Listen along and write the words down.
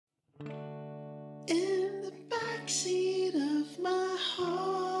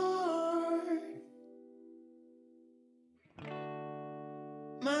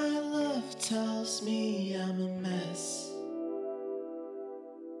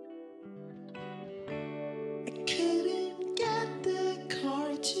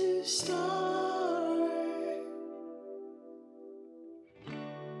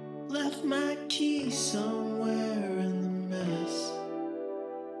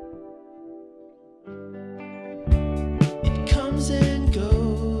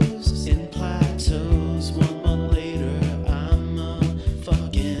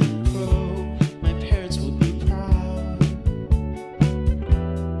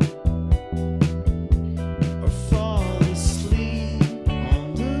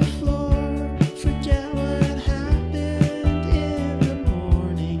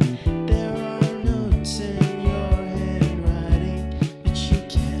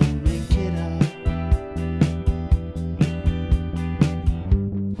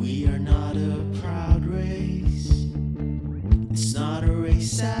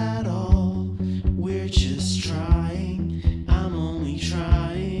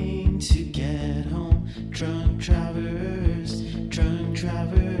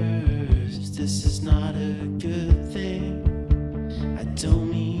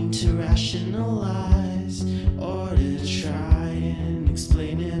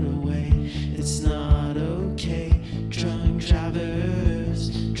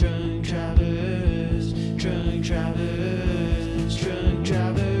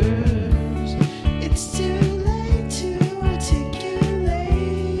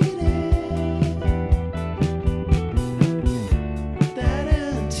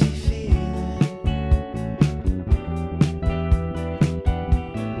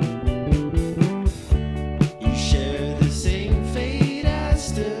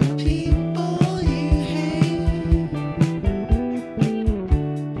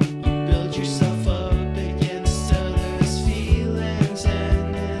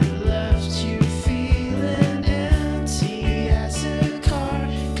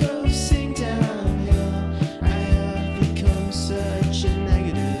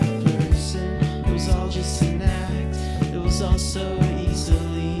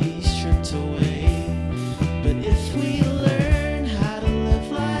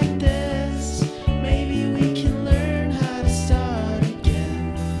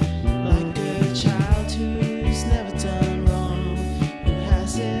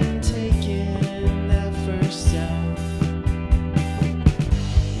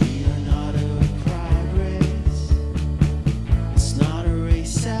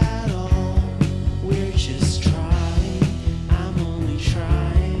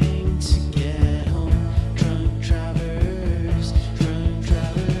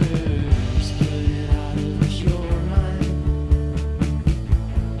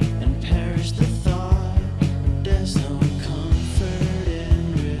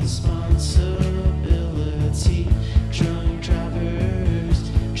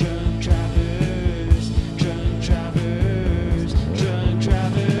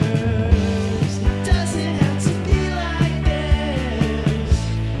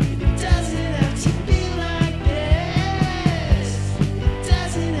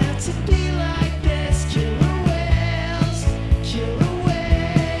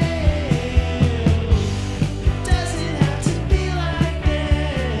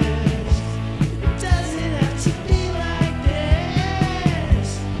It doesn't have to be like this.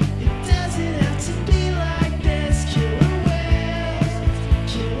 It doesn't have to be like this. Killer whales,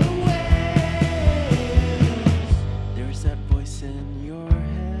 killer whales. There's that voice in your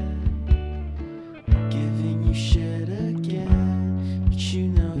head giving you shit again, but you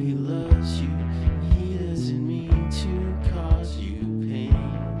know he loves you. He doesn't mean to cause you pain.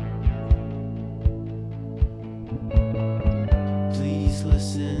 Please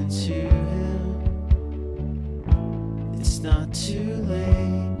listen to him. It's not too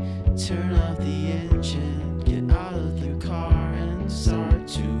late. Turn off the engine, get out of your car and start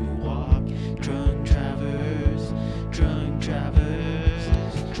to walk. Drunk drivers, drunk drivers,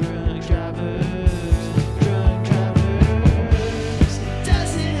 drunk drivers, drunk drivers. It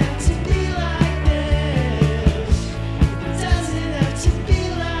doesn't have to be like this. It doesn't have to be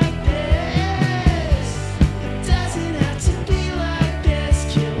like this. It doesn't have to be like this.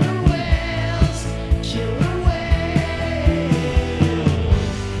 Killer whales, killer whales.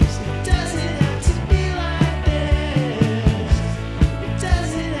 It doesn't have to be like this.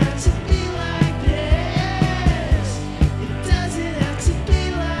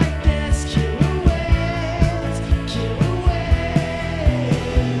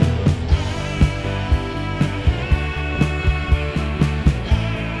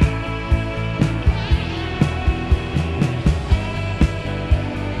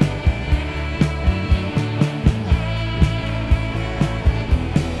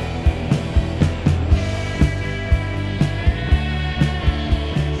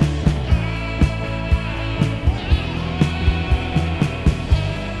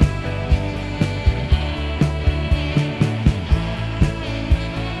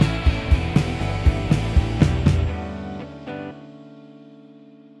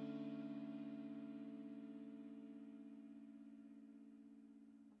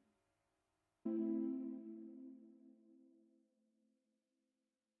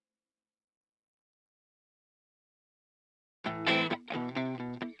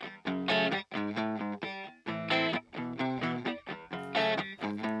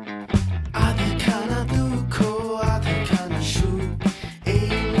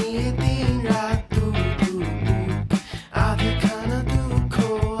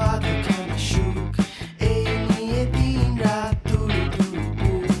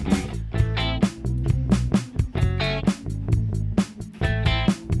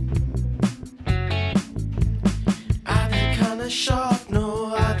 sharp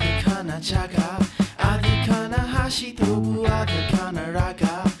no adhkhana chaga adhkhana hashi tobu adhkhana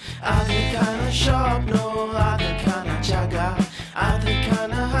raga adhkhana sharp no adhkhana chaga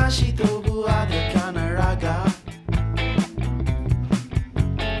adhkhana hashi tobu adhkhana raga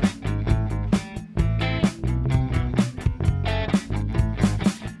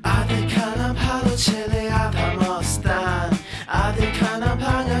adhkhana phalo chele adha mostan adhkhana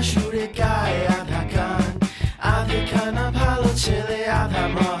phanga shure kai adhkan adhkhana phalo chele adha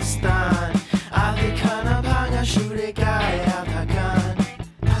mostan adhkhana phanga shure kai adhkan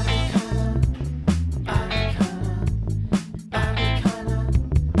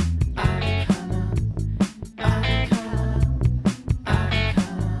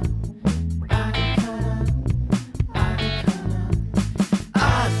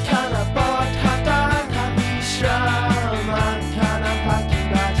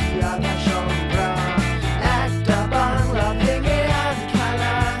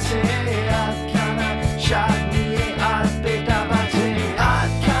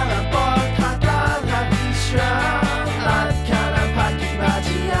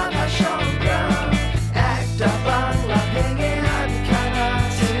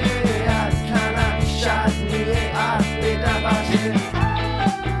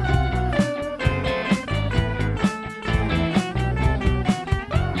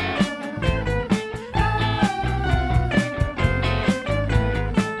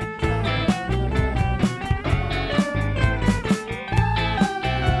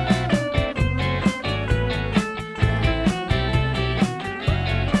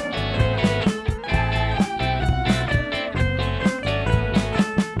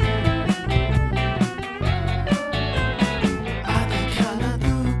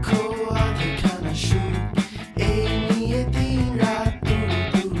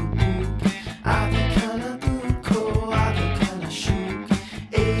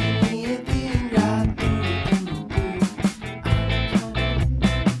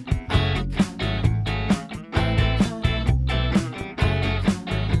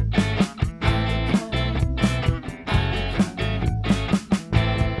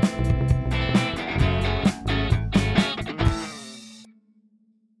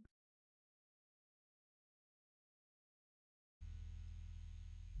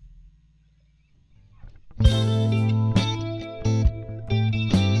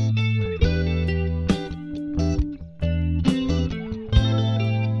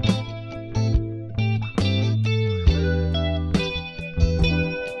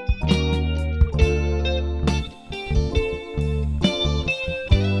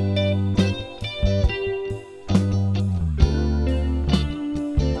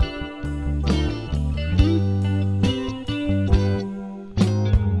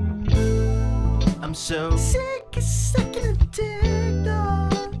I'm so sick of sucking a dick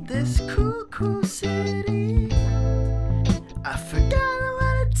on this cool city. I forgot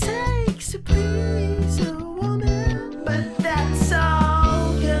what it takes to please a woman, but that's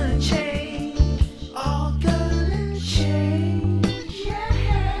all gonna change. All gonna change.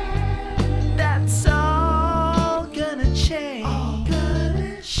 Yeah, that's all gonna change. All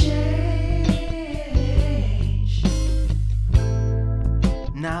gonna change.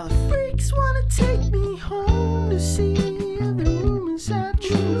 Now the freaks wanna take me home to see if the rumors are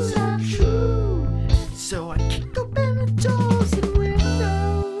true, so I kick open the doors and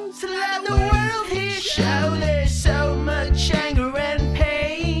windows to let the world hear show there's so much anger and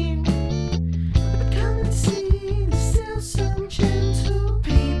pain. But come and see, there's still some gentle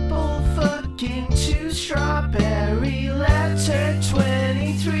people fucking to strawberry letter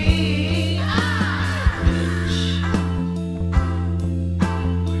 23.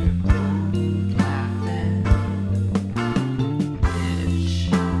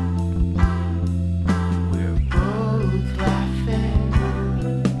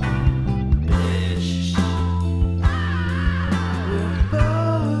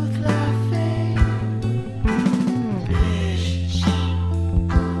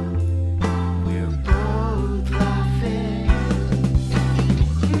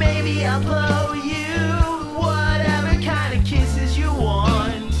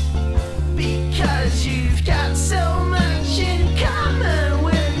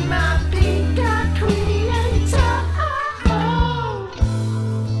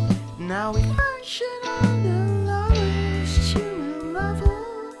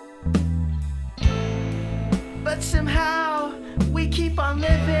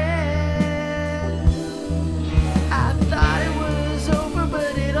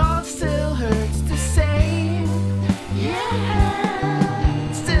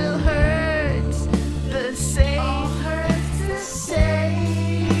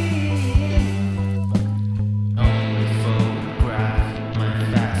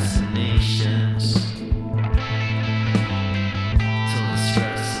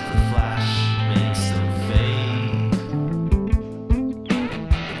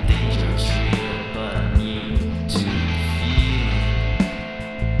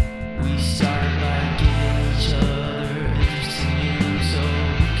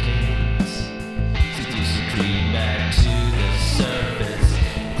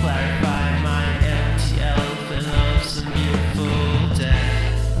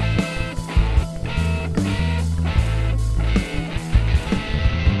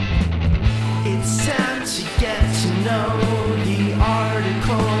 know the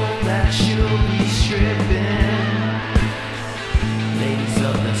article that she'll be stripping. Ladies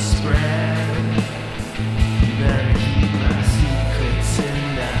of the spread, you better keep my secrets in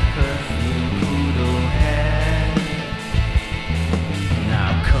that perfume poodle head.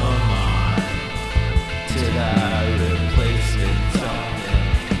 Now come on to that replacement talking.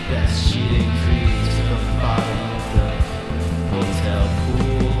 That's cheating creeps from the bottom of the hotel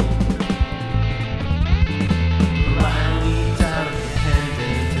pool. Ryan leads out of the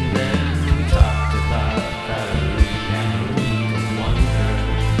pendant, and then we talked about Valerie and a week of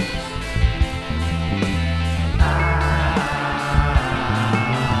wonders.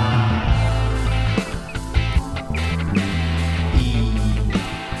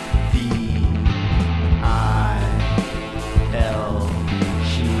 E-V-I-L,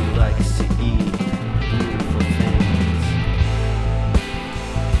 she likes to eat beautiful things.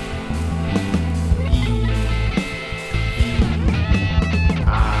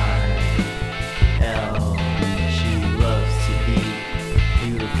 E-V-I-L, she loves to eat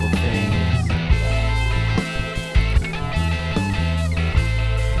beautiful things.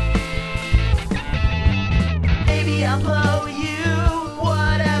 Baby, I'll blow you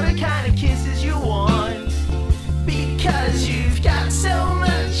whatever kind of kisses you want, because you've got so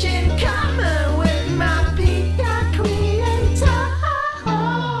much in common with my peacock creator.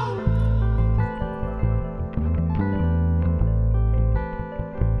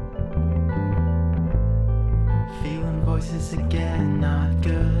 Feeling voices again, not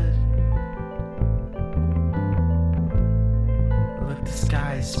good. Look, the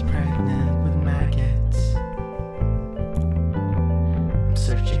sky is pregnant with maggots. I'm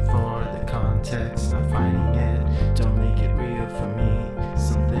searching for the context, not finding it. Don't make it real for me.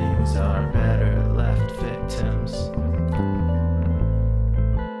 Some things are better left victims.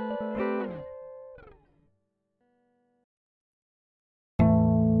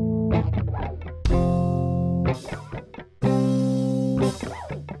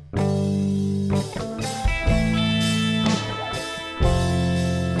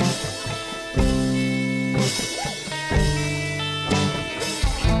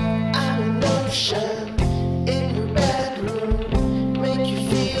 I'm an ocean in your bedroom, make you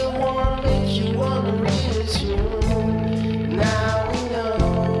feel warm, make you wanna read a tune. Now we know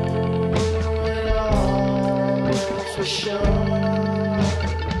it all for sure.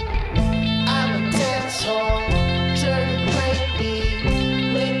 I'm a dance hall, dirty plate beat,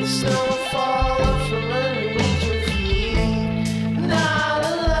 make the snow fall up from underneath your feet. Not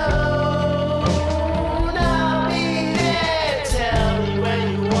alone, I'll be there. Tell me when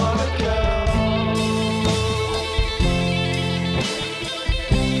you wanna go.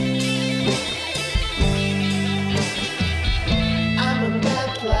 I'm a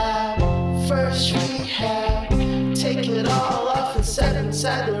meth lab, first rehab. Take it all off and set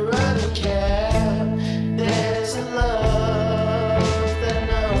inside the running cab. There's a love that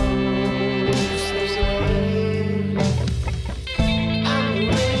knows there's no leave. I'm a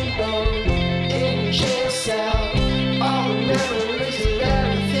rainbow in your jail cell. All the memories of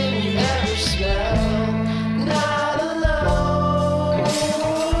everything you ever smelled. Not alone,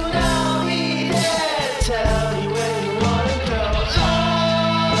 I'll be there. Tell you when you wanna go.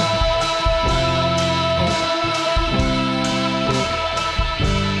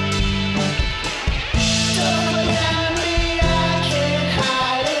 Oh,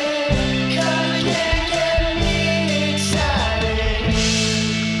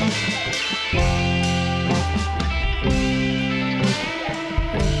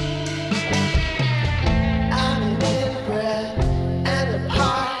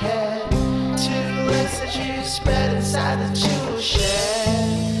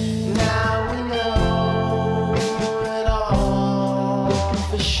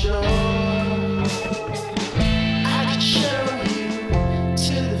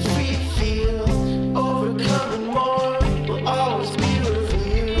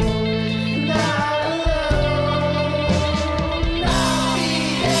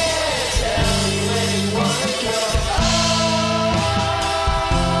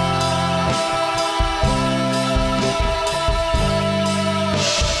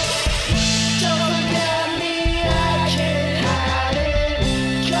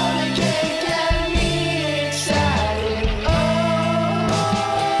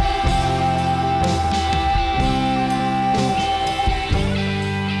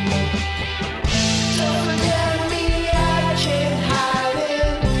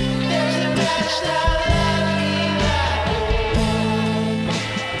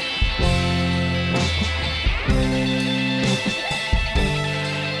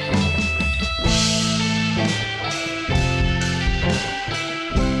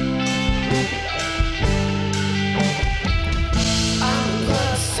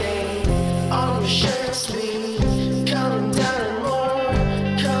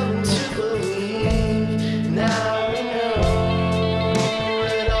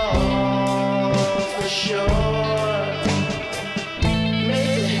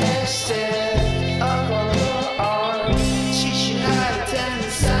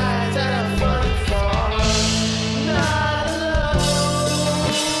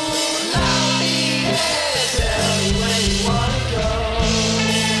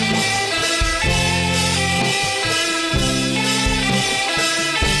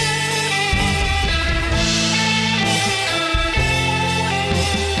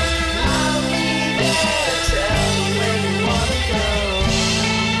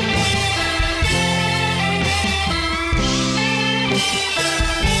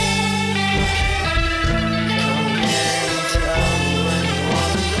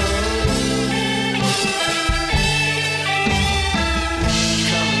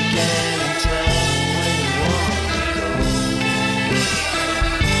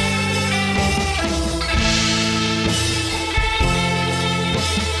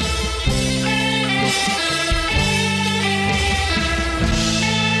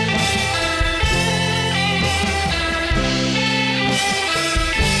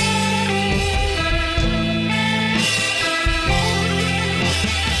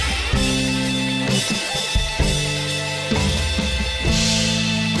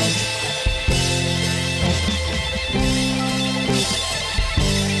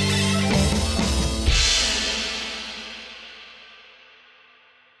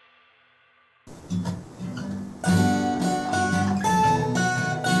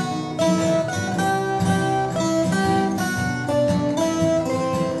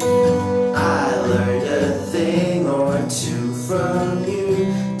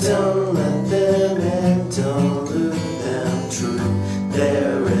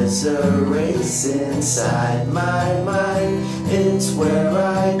 place inside my mind. It's where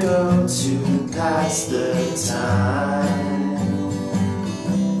I go to pass the time.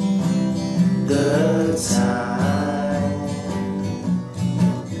 The time.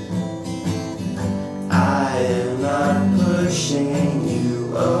 I am not pushing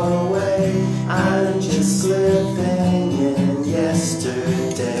you away. I'm just living in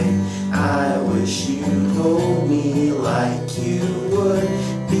yesterday. I wish you'd hold me like you would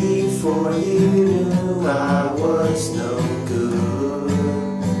before you knew I was no good.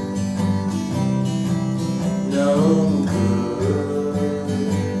 No good.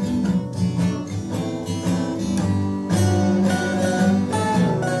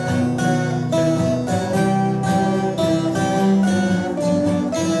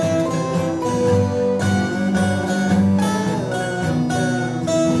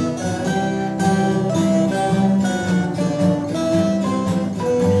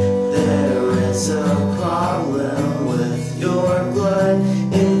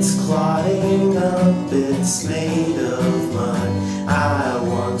 It's made of mud. I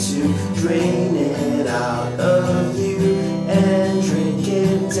want to drain it out of you and drink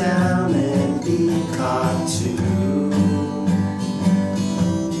it down and be caught too.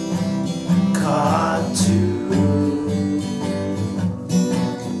 Caught too.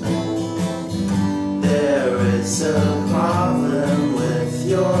 There is a problem with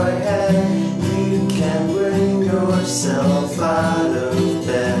your head. You can bring yourself out of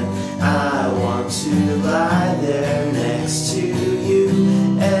bed. I want to lie there next to you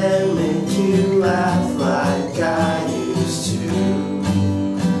and make you laugh like I used to.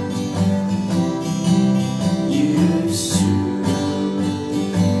 Used to.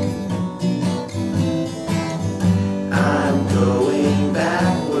 I'm going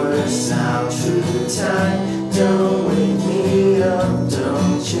backwards now through time. Don't wake me up,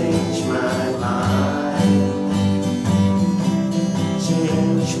 don't change my mind.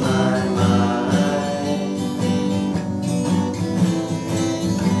 Change my mind.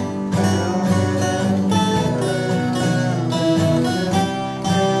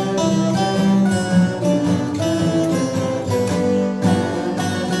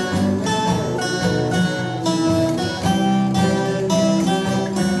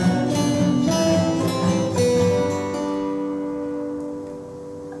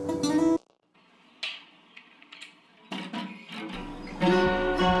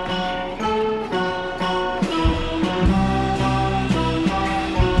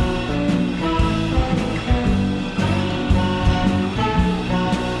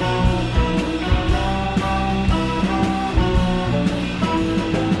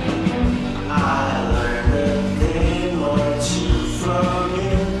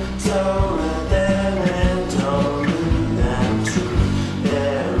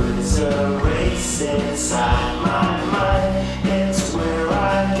 Inside my mind, it's where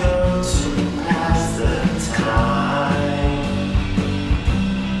I go to pass the time.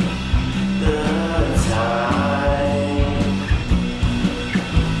 The time.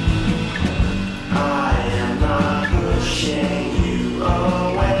 I am not pushing you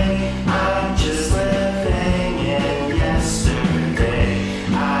away. I'm just living in yesterday.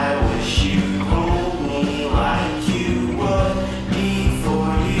 I wish you'd hold me like you would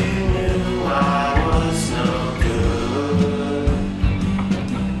before you knew I was no good.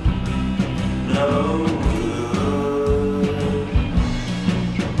 No good.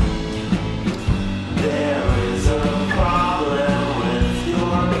 There is a problem with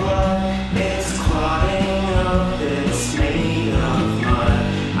your blood. It's clotting up, it's made of mud.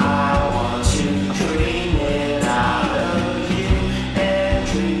 I want to drain it out of you and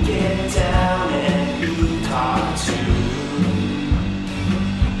drink it down and be caught too.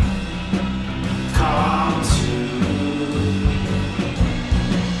 Caught too.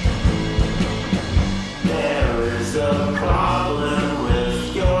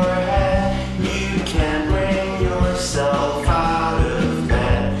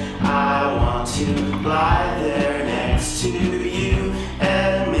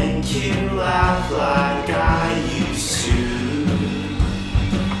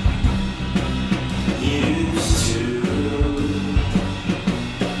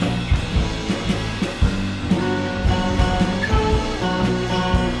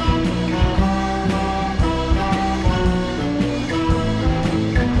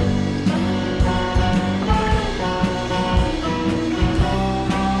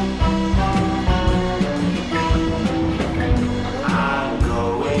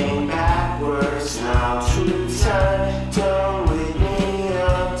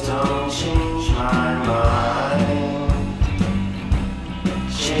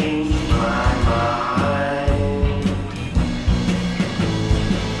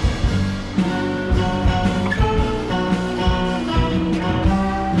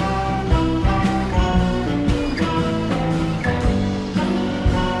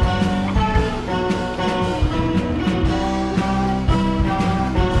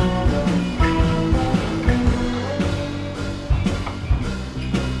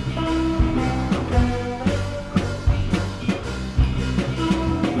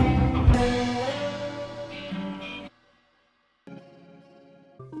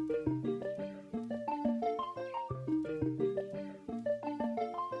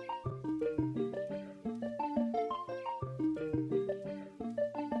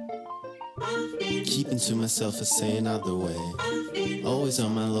 Keeping to myself and staying out the way. Always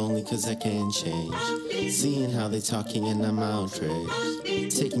on my lonely cause I can't change. Seeing how they talking and I'm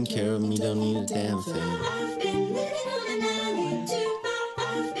outraged. Taking care of me, don't need a damn thing.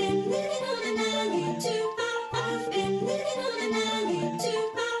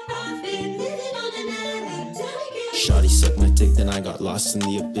 Shawty sucked my dick, then I got lost in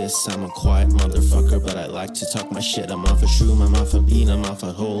the abyss. I'm a quiet motherfucker, but I like to talk my shit. I'm off a shroom, I'm off a bean, I'm off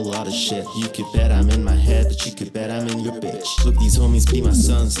a whole lot of shit. You could bet I'm in my head, but you could bet I'm in your bitch. Look, these homies be my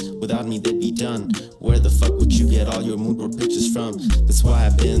sons, without me they'd be done. Where the fuck would you get all your mood board pictures from? That's why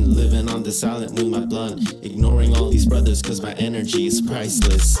I've been living on this island with my blunt, ignoring all these brothers cause my energy is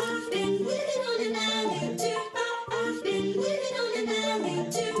priceless.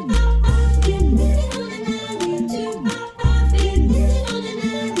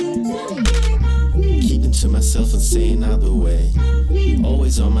 To myself and staying out the way.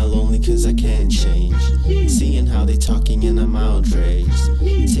 Always on my lonely cause I can't change. Seeing how they talking and I'm outraged.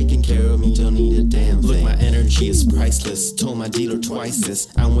 Taking care of me, don't need a damn thing. Look, my energy is priceless. Told my dealer twice this.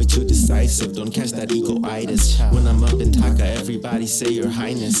 I'm way too decisive, don't catch that ego-itis. When I'm up in Taka, everybody say your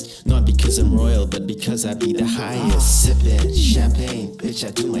highness. Not because I'm royal, but because I be the highest. Sippin' champagne, bitch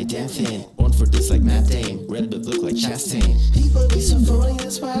I do my damn thing. Born for this like Matt Dame, red but look like Chastain. People be so phony,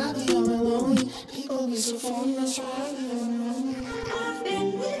 that's why I be on my lonely. People be so phony, that's why I be on my lonely. I've been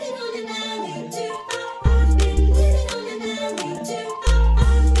living on an island too. I've been living on an island too.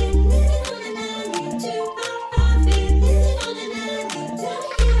 I've been living on an island too. I've been living on an island too.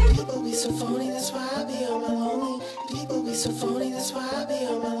 People be so phony, that's why I be on my lonely. People be so phony, that's why I be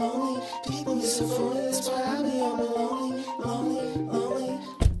on my lonely. People be so phony, that's why I be on my lonely, lonely, lonely.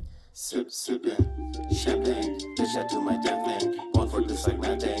 Sippin' champagne, bitch I do my damn thing. Born for this like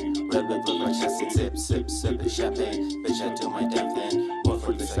Matt Dame, red lip look like Chastain. Sippin' champagne, bitch I do my damn thing. Born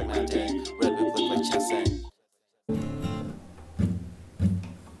for this like Matt Dame, red lip look like Chastain.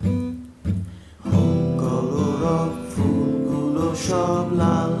 kolorob ফুলগুলো সব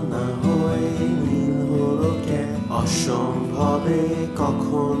লাল না হয়ে নীল হলো কেন? অসম্ভবে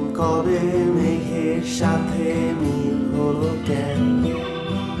কখন কবে মেঘের সাথে মিল হলো কেন?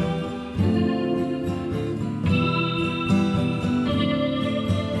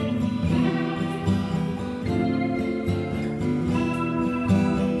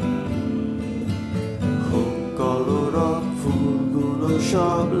 kolorob ফুলগুলো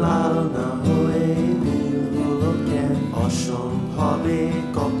সব লাল না হয়ে নীল হলো কেন? অসম্ভবে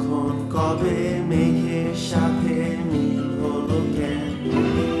কখন কবে মেঘের সাথে মিল হলো কেন?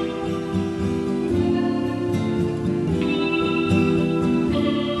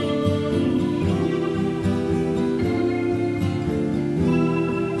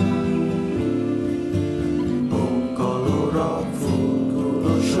 kolorob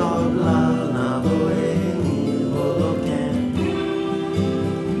ফুলগুলো সব লাল না হয়ে নীল হলো কেন?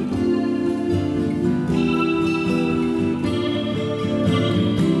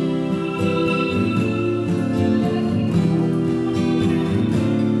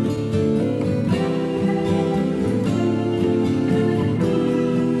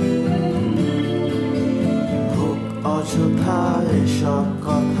 অযথা এসব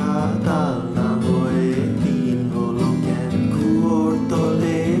কথা তাল না হয়ে দিন হলো কেন? কুয়োর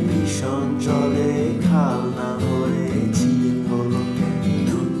তলে ভীষণ জলে খাল না হয়ে ঝিল হলো কেন?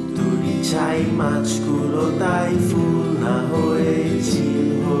 ধুত্তুরি চাই মাছগুলো তাই ফুল না হয়ে ঝিল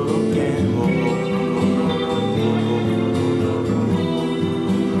হলো কেন?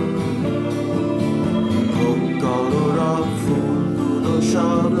 kolorob ফুলগুলো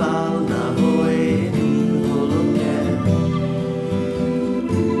সব লাল না হয়ে নীল হলো কেন?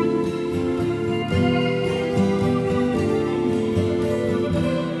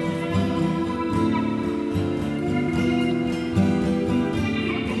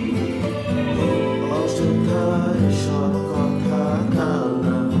 অযথা এসব কথা তাল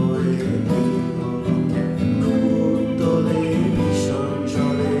না হয়ে দিন হলো কেন? কুয়োর তলে ভীষণ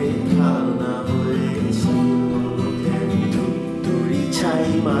জলে খাল না হয়ে ঝিল হলো কেন? ধুত্তুরি ছাই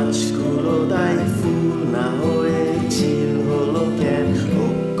মাছগুলো তাই ফুল না হয়ে ঝিল হলো কেন?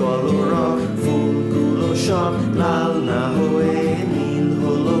 kolorob ফুলগুলো সব লাল না হয়ে নীল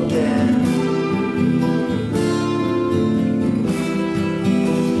হলো কেন?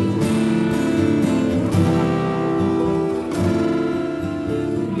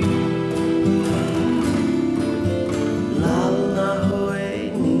 লাল না হয়ে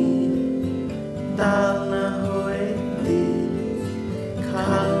নীল, তাল না হয়ে দিল,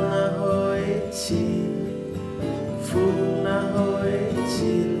 til, fuglen er høje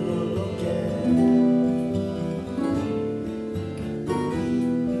til hologan.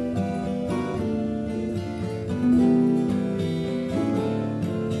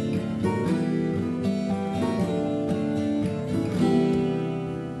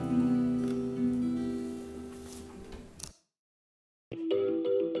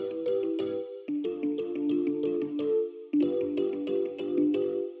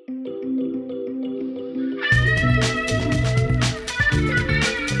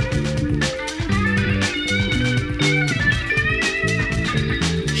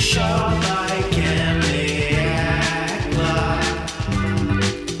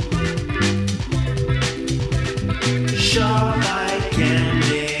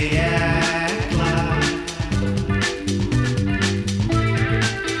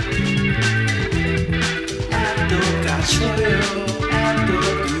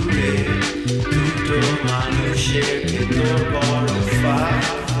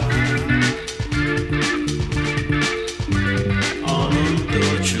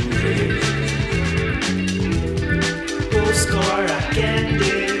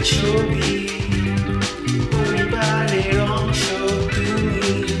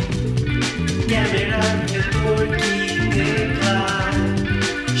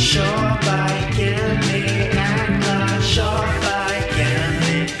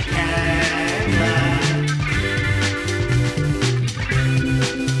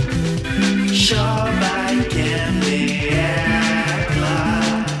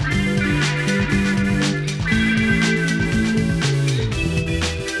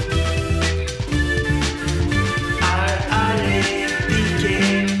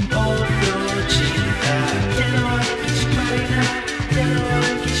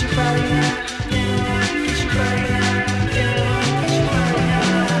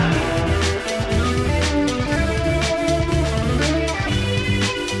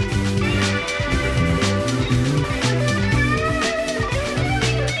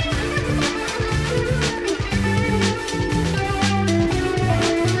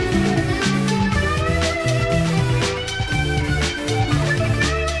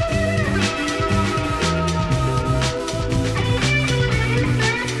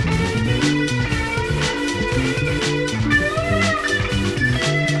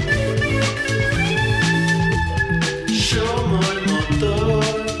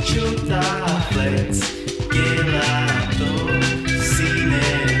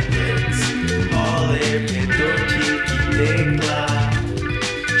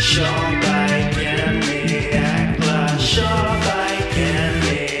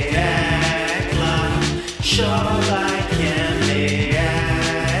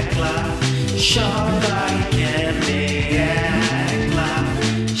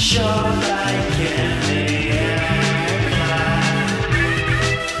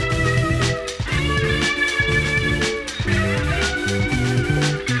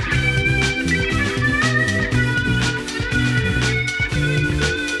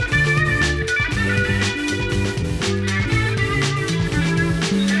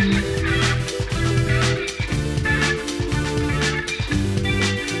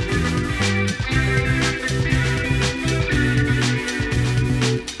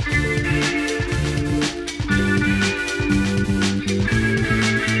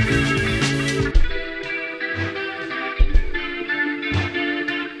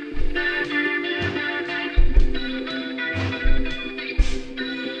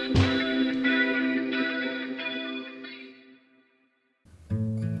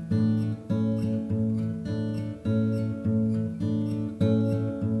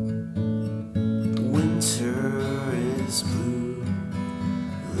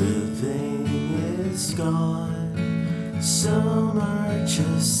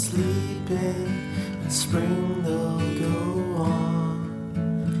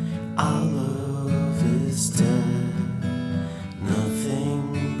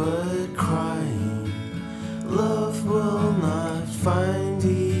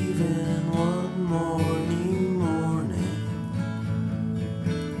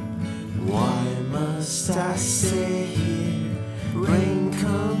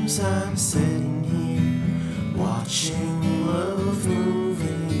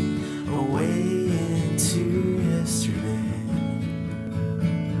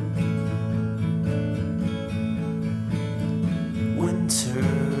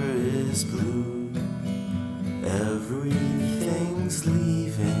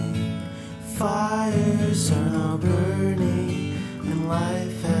 Fires are now burning and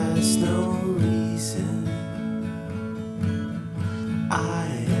life has no reason. I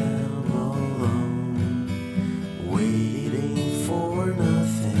am alone.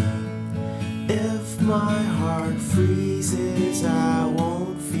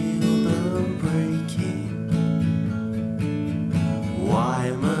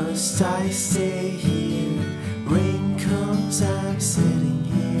 must I stay here? Rain comes, I'm sitting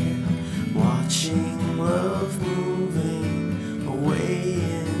here, watching love moving away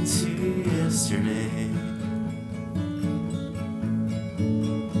into yesterday.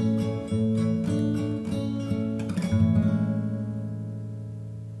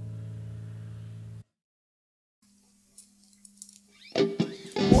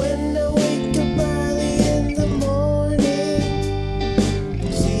 When I wake up early in the morning,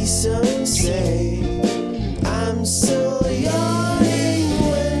 please don't say I'm still yawning.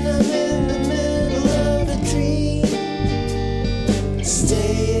 When I'm in the middle of a dream,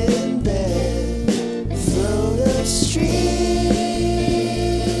 stay in bed, float upstream.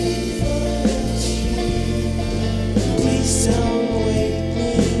 Please don't wake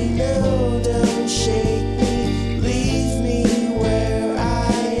me, no, don't shake me, leave me where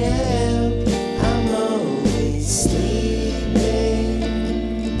I am. I'm only sleeping.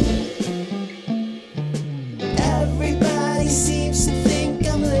 Everybody seems to think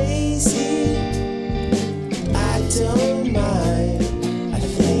I'm lazy. I don't mind, I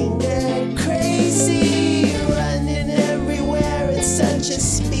think they're crazy, running everywhere at such a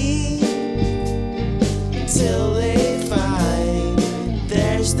speed, till they find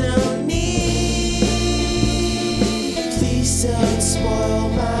there's no need. Please don't spoil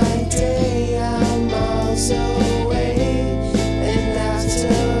my day, I'm miles away, and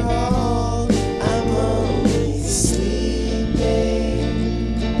after all, I'm only sleeping.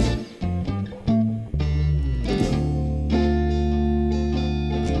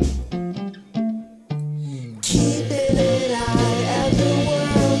 Keeping an eye at the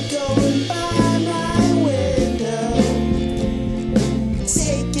world going by my window,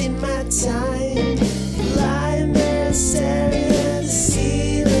 taking my time, lying there staring at the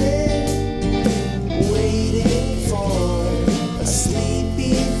ceiling, waiting for a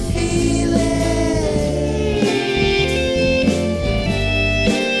sleepy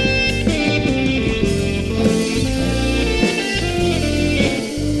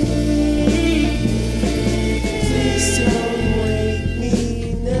Please don't wake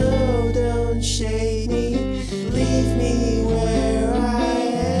me, no, don't shake me, leave me where I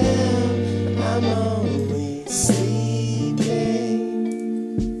am. I'm only sleeping.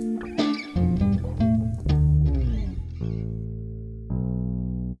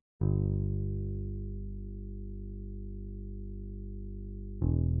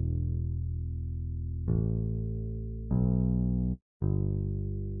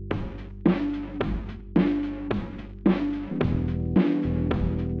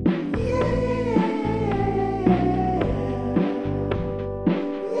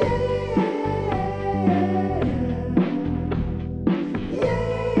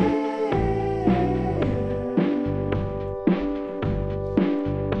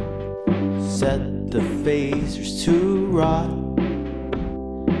 Set the phasers to rot.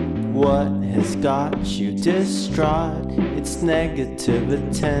 What has got you distraught? It's negative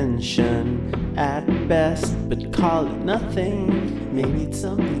attention at best, but call it nothing. Maybe it's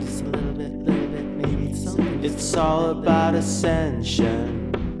something, just a little bit, maybe it's something. It's all about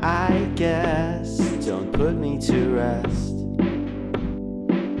ascension, I guess. Don't put me to rest.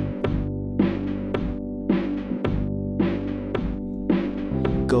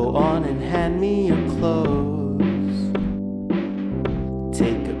 Go on and hand me your clothes.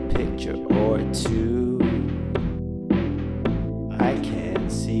 Take a picture or two. I can't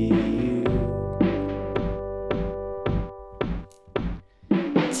see you.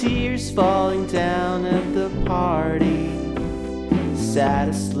 Tears falling down at the party.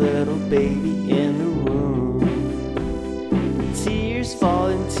 Saddest little baby in the room. Tears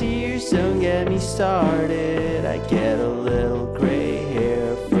falling, tears, don't get me started. I get a little gray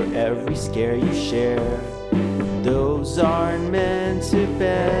hair for every scare you share. Those aren't meant to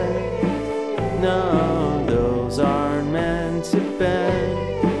bend. No, those aren't meant to bend.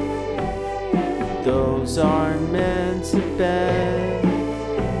 Those aren't meant to bend.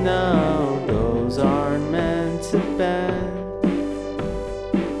 No, those aren't meant to bend.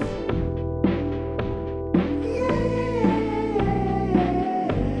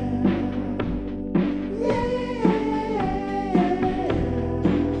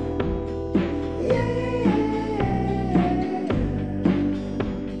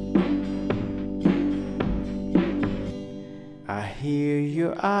 I hear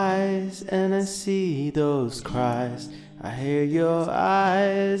your eyes and I see those cries. I hear your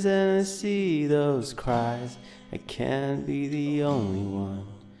eyes and I see those cries. I can't be the only one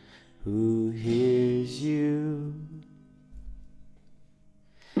who hears you.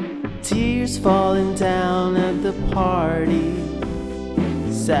 Tears falling down at the party.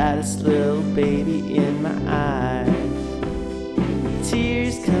 saddest little baby in my eyes.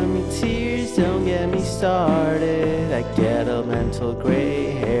 Tears coming, tears, don't get me started. I get a mental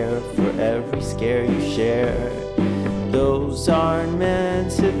gray hair for every scare you share. Those aren't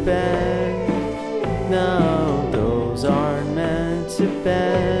meant to bend. No, those aren't meant to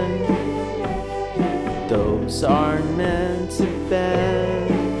bend. Those aren't meant to bend.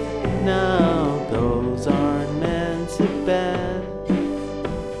 No, those aren't meant to bend.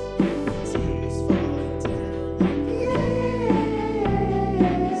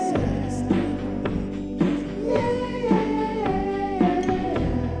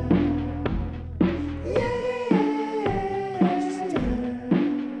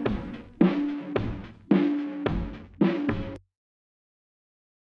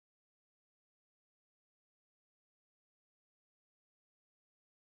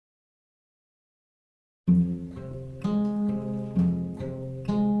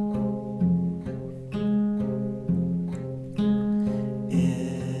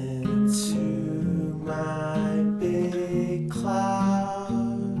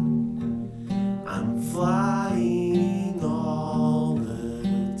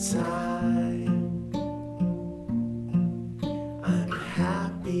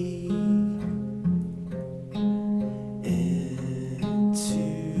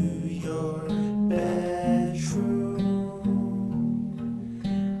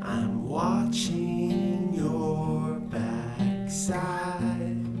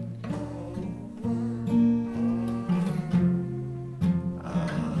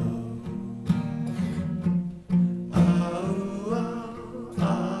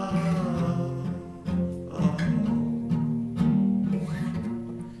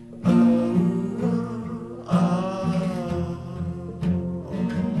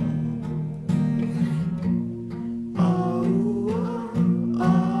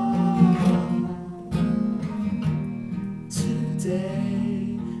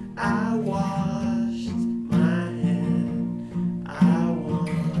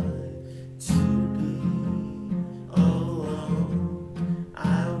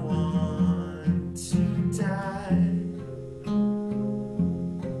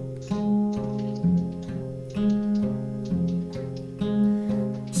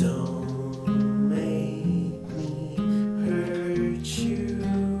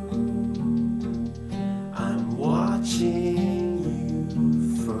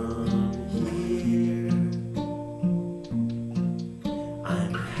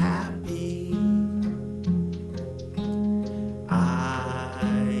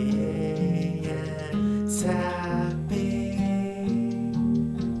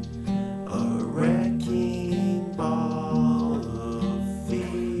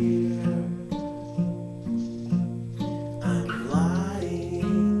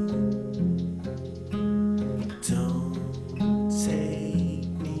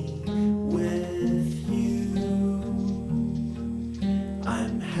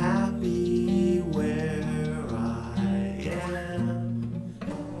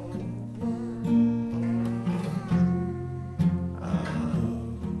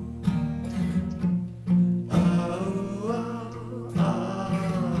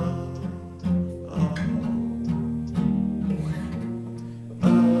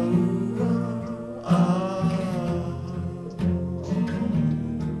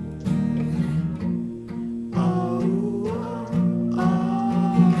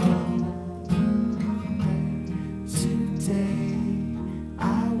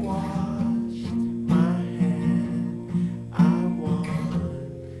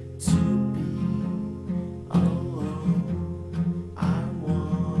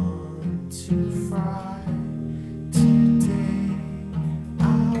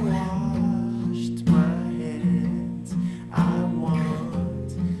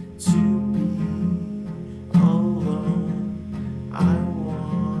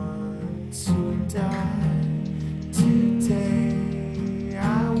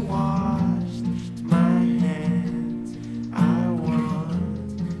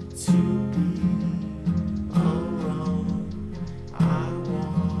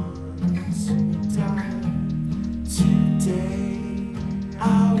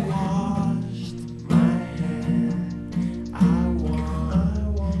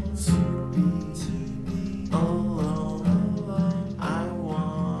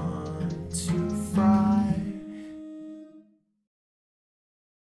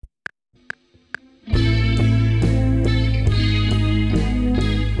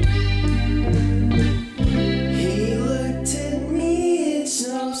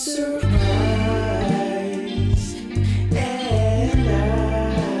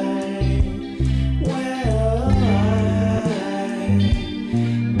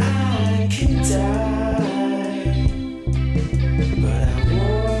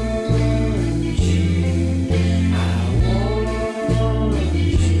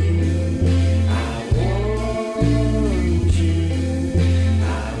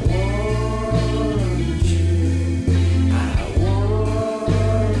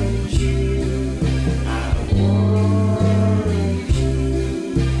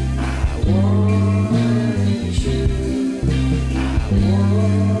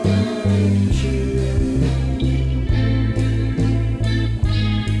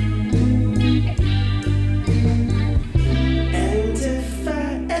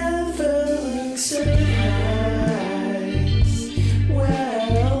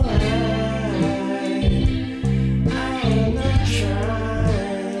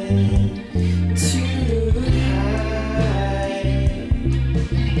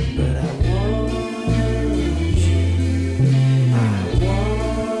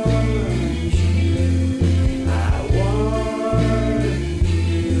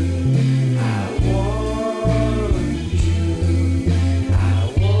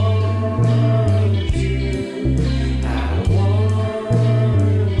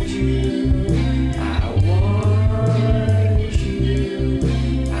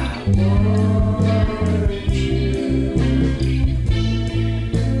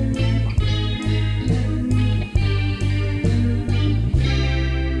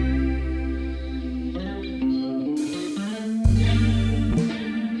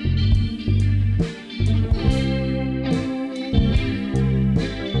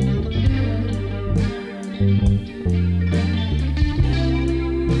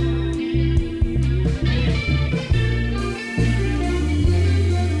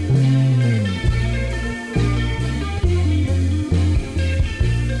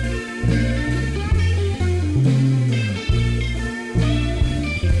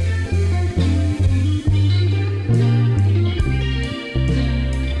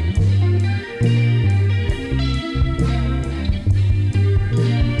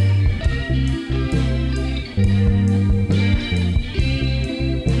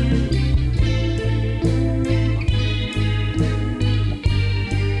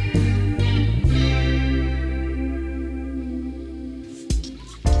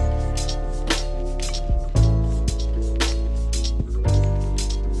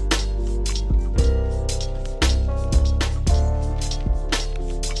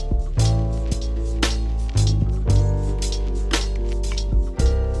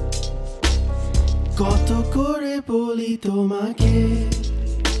 কত করে বলি তোমাকে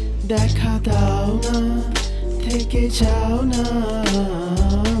দেখা দাও না থেকে যাও না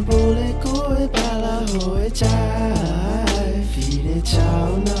বলে কই বেলা হয়ে যায় ফিরে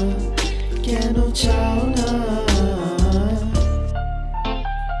যাও না কেন চাও না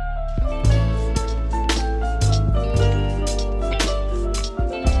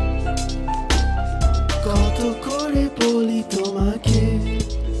কত করে বলি তোমাকে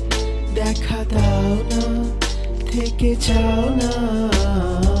দেখা দাও না থেকে যাও না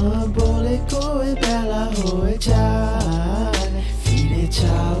বলে কই বেলা হয়ে যায় ফিরে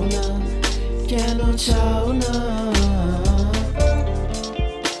যাও না কেন চাও না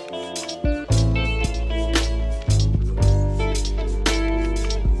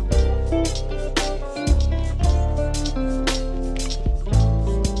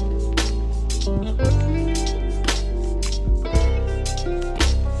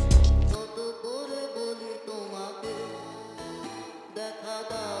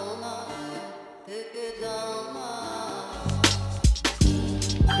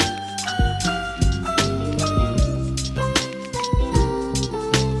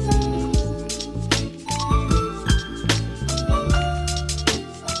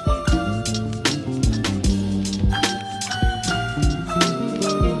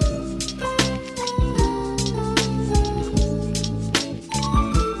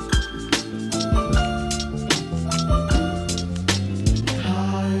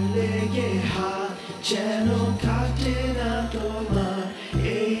যেন কাটে না তোমার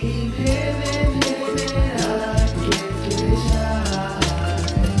এই ভেবে ভেবে রাত কেটে যায়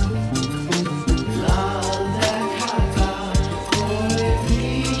লাল দেখা গান করে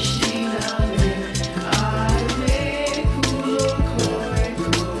বৃষ্টি নামে আর মেঘগুলো ক্ষয়ে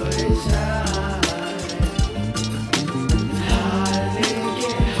ক্ষয়ে যায় হার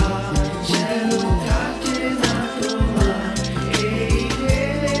লেগে হার যেন কাটে না তোমার এই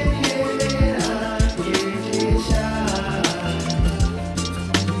ভেবে ভেবে রাত কেটে যায়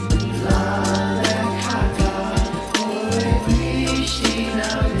লাল দেখা গান করে বৃষ্টি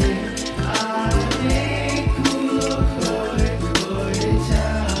নামে আর মেঘগুলো ক্ষয়ে ক্ষয়ে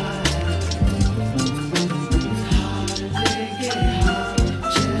যায় হার লেগে হার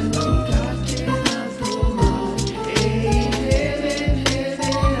যেন কাটে না তোমার এই ভেবে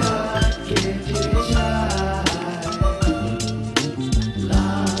ভেবে রাত কেটে যায়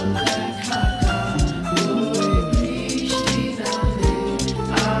লাল দেখা গান করে বৃষ্টি নামে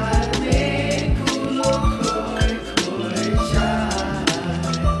আর মেঘগুলো ক্ষয়ে ক্ষয়ে যায়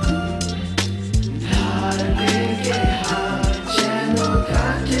হার লেগে হার যেন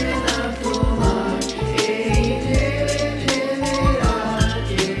কাটে না তোমার এই ভেবে ভেবে রাত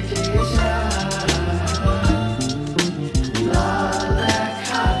কেটে যায় লাল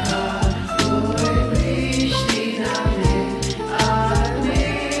দেখা গান করে বৃষ্টি নামে আর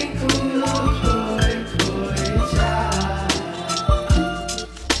মেঘগুলো ক্ষয়ে ক্ষয়ে যায়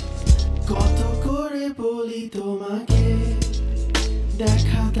কত করে বলি তোমাকে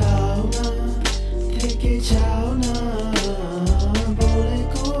দেখা দাও না থেকে যাও না বলে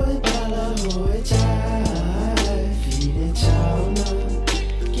কই বেলা হয়ে যায় ফিরে যাও না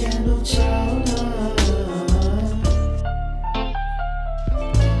কেন চাও না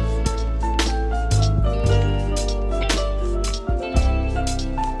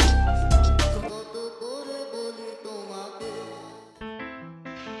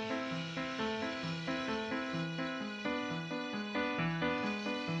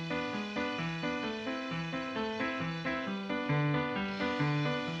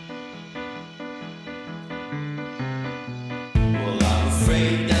Well, I'm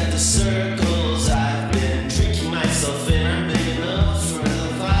afraid that the circles I've been drinking myself in are big enough for the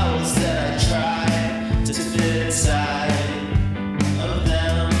vowels that I try to fit inside of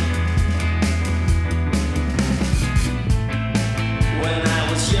them. When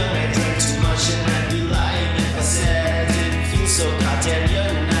I was young, I drank too much, and I'd be lying if I said I didn't feel so goddamn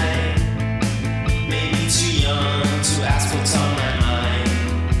young tonight. Maybe too young to ask what's on my mind.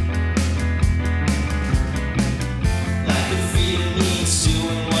 Like the feeling needs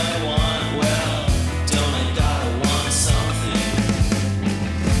doing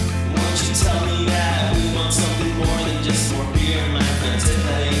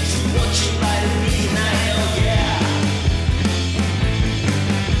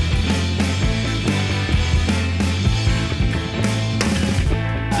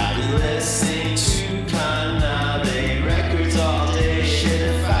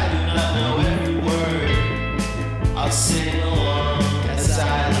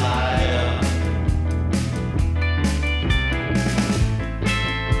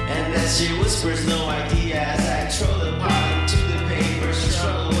she whispers no idea as I troll apart